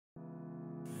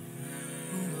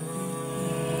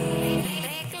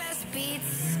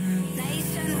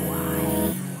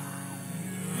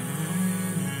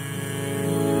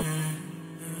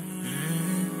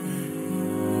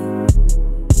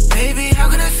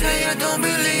say I don't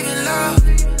believe in love?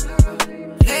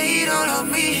 Lay it all on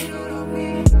me.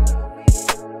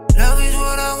 Love is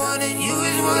what I want and you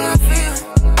is what I feel.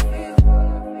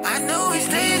 I know it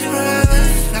stays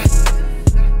worse,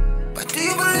 but do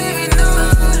you believe in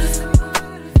us?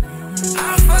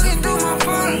 I'll fucking do my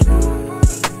part.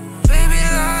 Baby,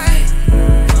 like,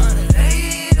 lay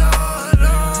it all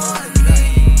on me.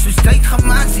 Zoals tijd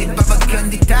gemaakt zit, papa kan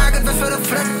die taak, het was wel een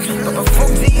vreemd. Papa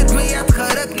Fox die het mee had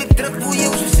gerukt, ik terug hoe je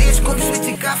zoals eerst komt, switch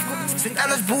ik af. Zit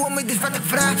alles boeien met, dus wat ik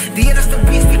vraag. Die enigste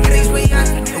beest, ik race mee aan.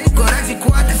 Ook al raak ik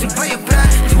kwaad als ik bij je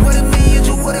praat. Ze worden mee en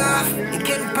ze worden af. Ik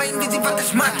ken pijn, dit is wat is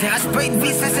smaakt. Ja, spijt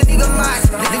wie, ze zijn niet gemaakt.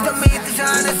 Ligt dan mee, het is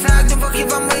aan de zaak. Dan wacht je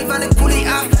van mij, van ik koel die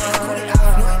af.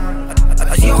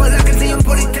 Als je jongen lekker zie je een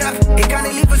polytrap. Ik kan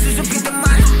niet liever zus op Pieter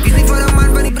Man. Ik liever een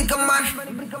man, maar ik brink een man.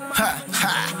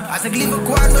 Als ik liever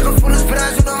kwaad, mijn gevoelens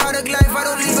praat. Zo hard ik lijf,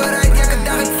 waarom liever rijd. Ja, elke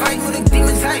dag ik fight, moet ik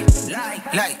demon zijn.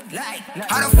 Like,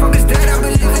 how the fuck is that? I've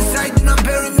been living inside. Do not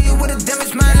bury me with a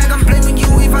damaged mind. Like I'm blaming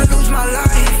you if I lose my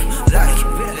life. Like,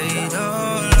 lay it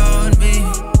all on me.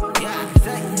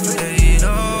 Lay it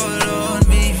all on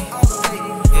me.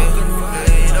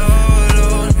 Lay it all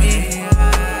on me.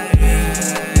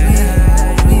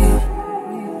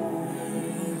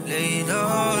 Lay it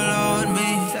all on me.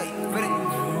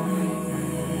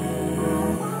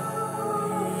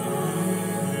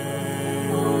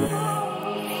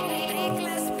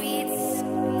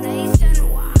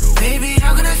 Baby,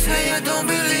 how can I say I don't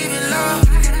believe in love?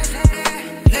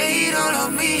 Lay it all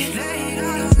on me.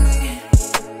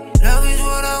 Love is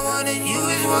what I want and you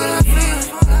is what I feel.